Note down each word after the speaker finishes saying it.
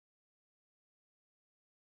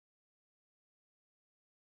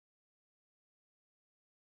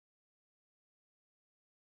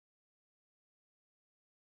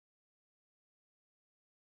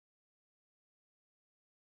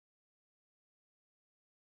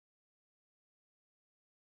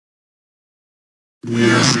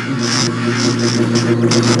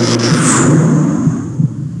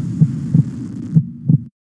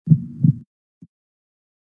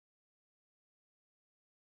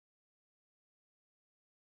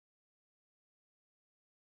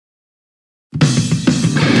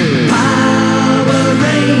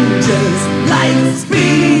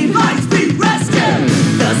Lightspeed, Lightspeed rescue!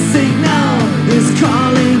 The signal is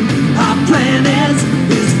calling, our planet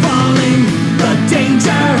is falling. The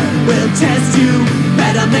danger will test you,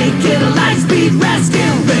 better make it a Lightspeed rescue.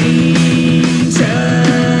 Rangers,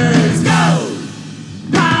 go!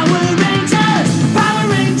 Power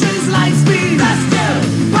Rangers, Lightspeed rescue!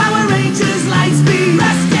 Power Rangers, Lightspeed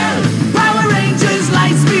rescue! Power Rangers,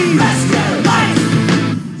 Lightspeed rescue!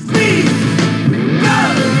 Lightspeed, go!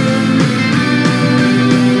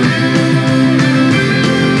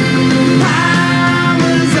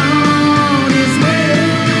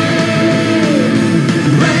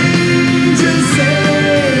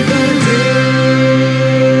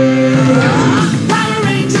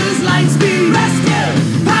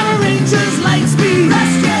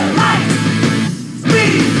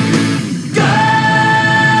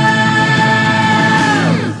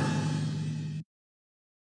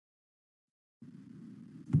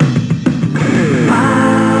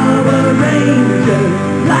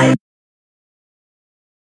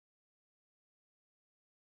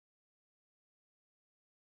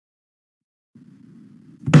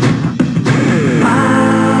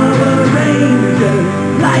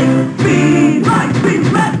 Lightspeed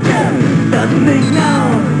rescue! The signal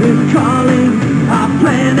is calling, our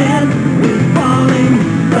planet is falling.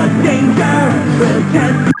 The danger will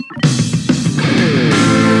test.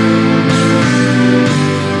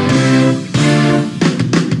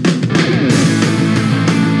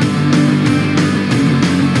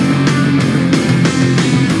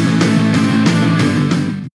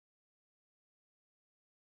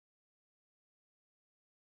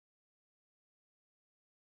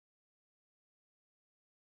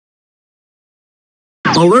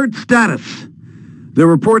 Alert status! There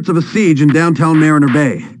are reports of a siege in downtown Mariner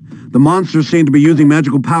Bay. The monsters seem to be using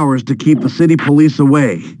magical powers to keep the city police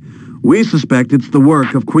away. We suspect it's the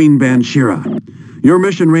work of Queen Banshira. Your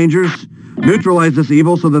mission, Rangers, neutralize this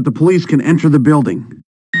evil so that the police can enter the building.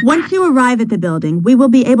 Once you arrive at the building, we will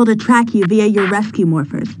be able to track you via your rescue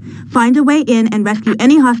morphers. Find a way in and rescue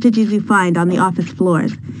any hostages you find on the office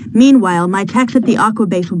floors. Meanwhile, my techs at the Aqua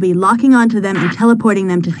Base will be locking onto them and teleporting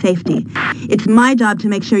them to safety. It's my job to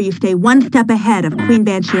make sure you stay one step ahead of Queen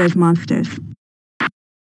Banshira's monsters.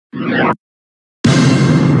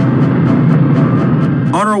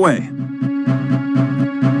 On our way.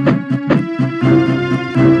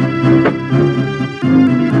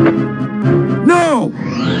 No!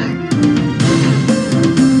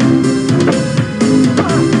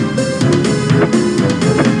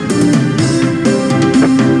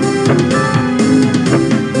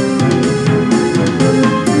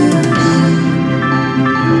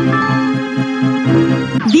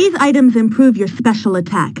 These items improve your special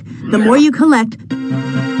attack. The more you collect,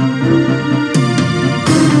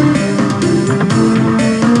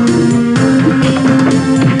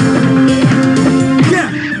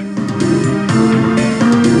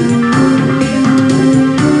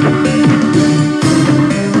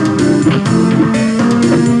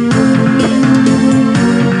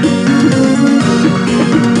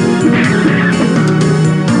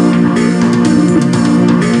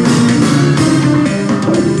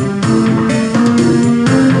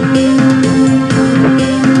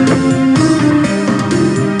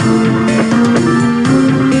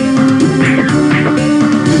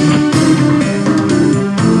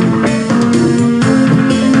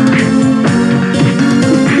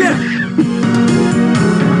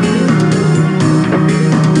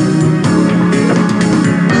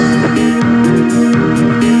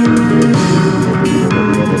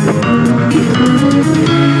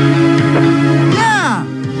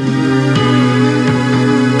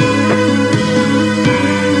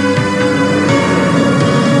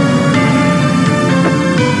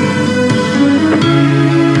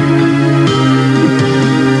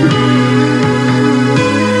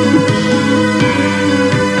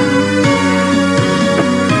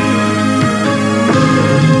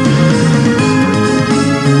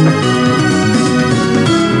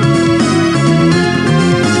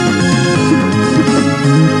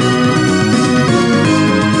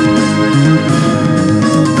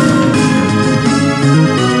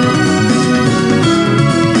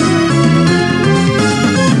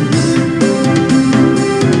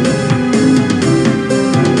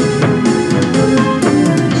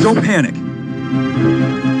 Don't panic.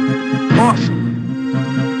 Awesome.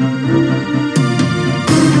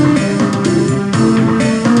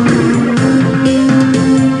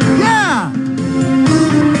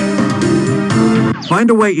 Find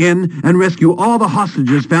a way in and rescue all the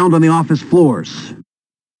hostages found on the office floors.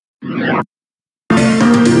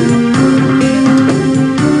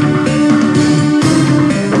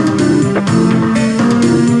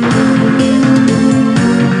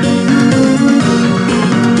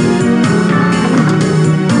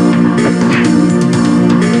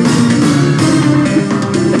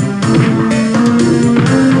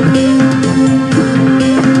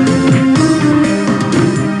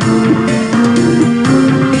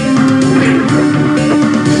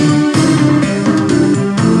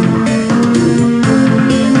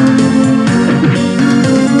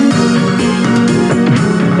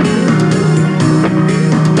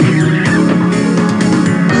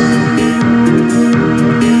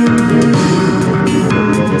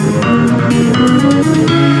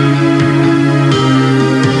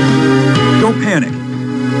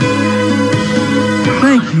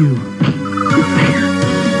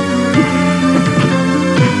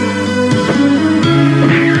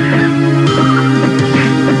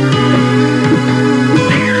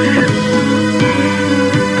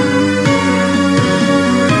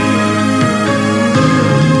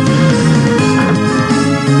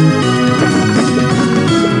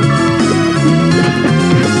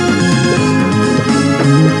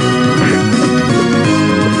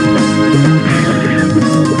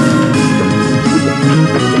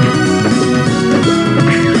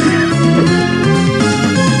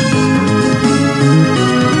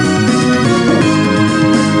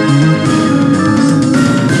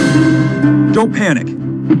 Don't panic.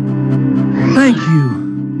 Thank you.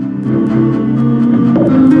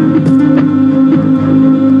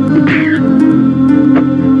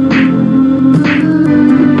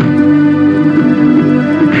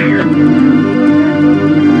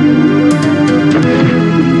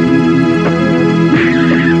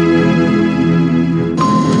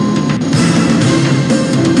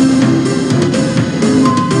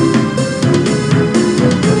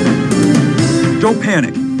 Don't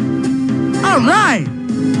panic. All right!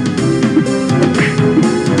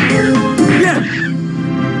 Yes!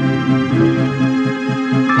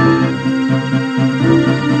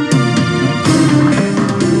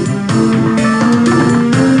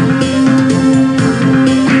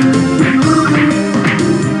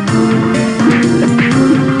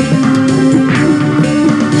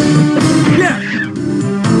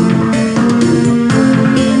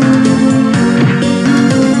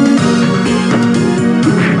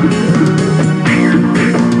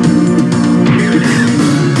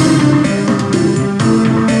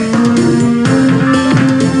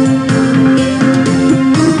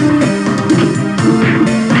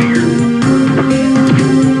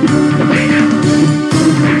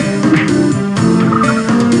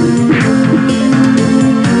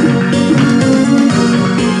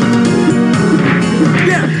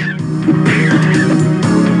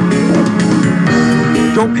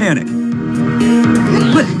 Don't panic.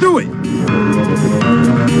 Let's do it!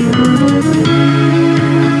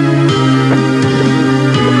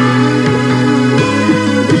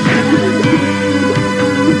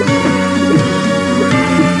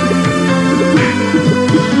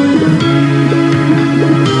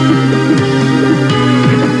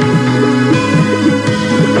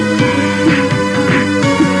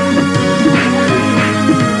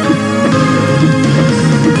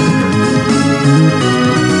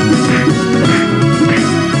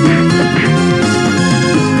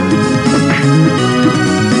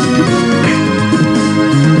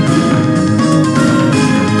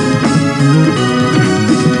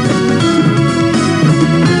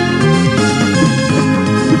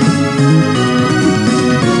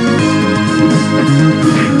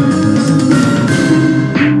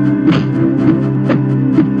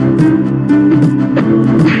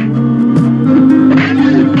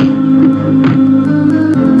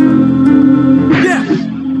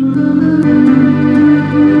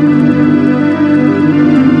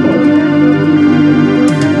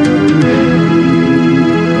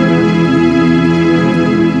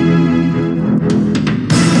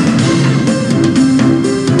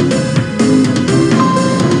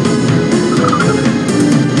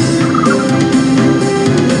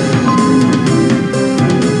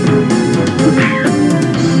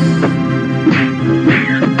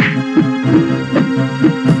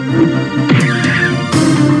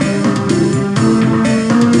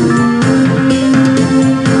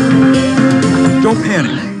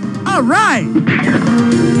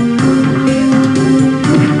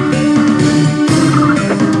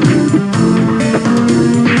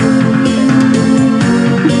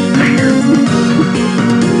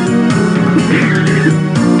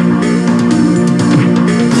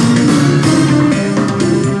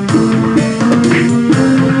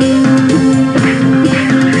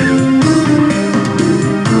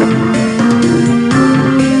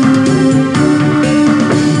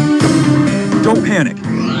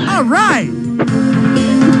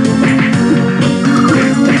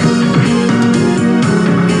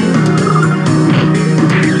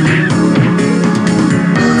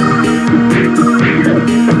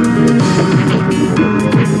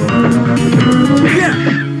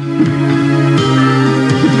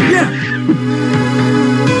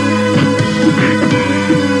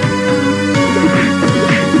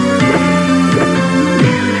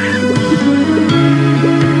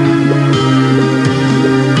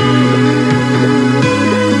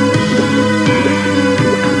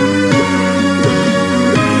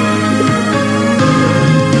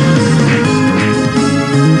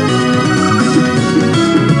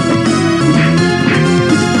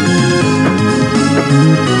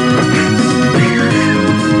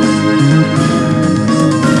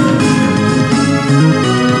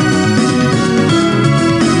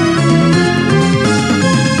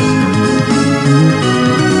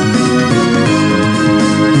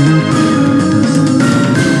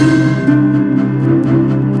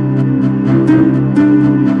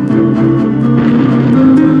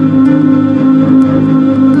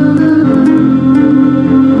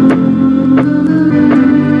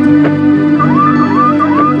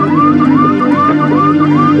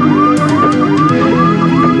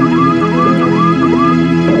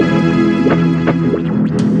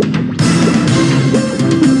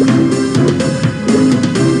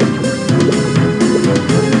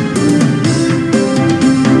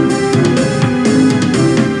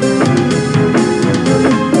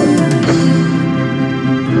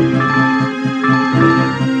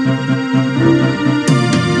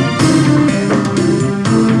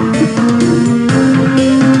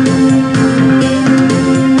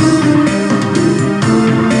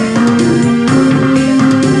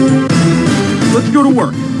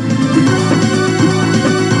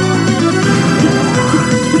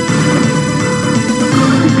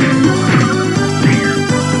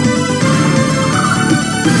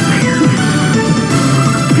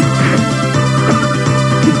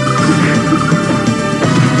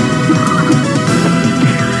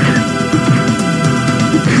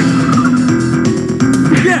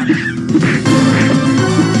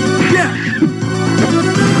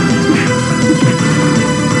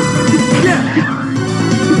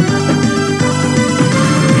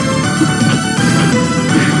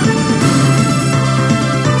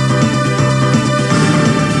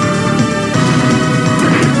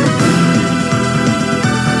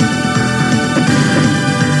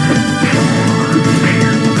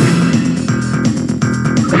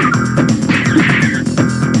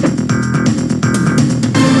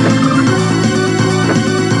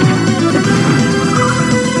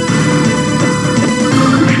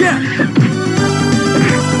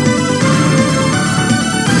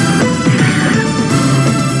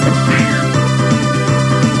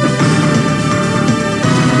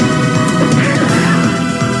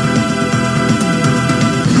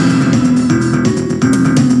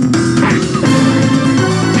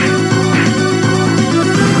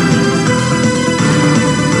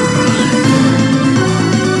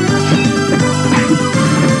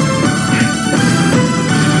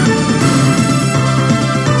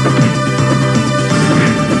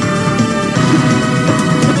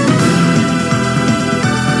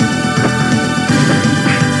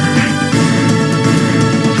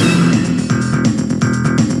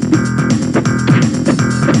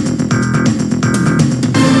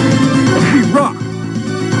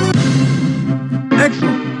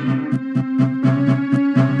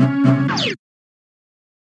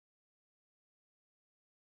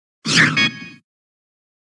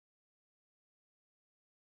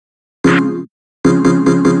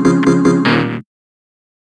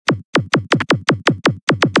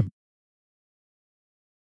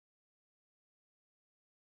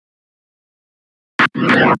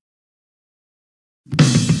 Lightspeed.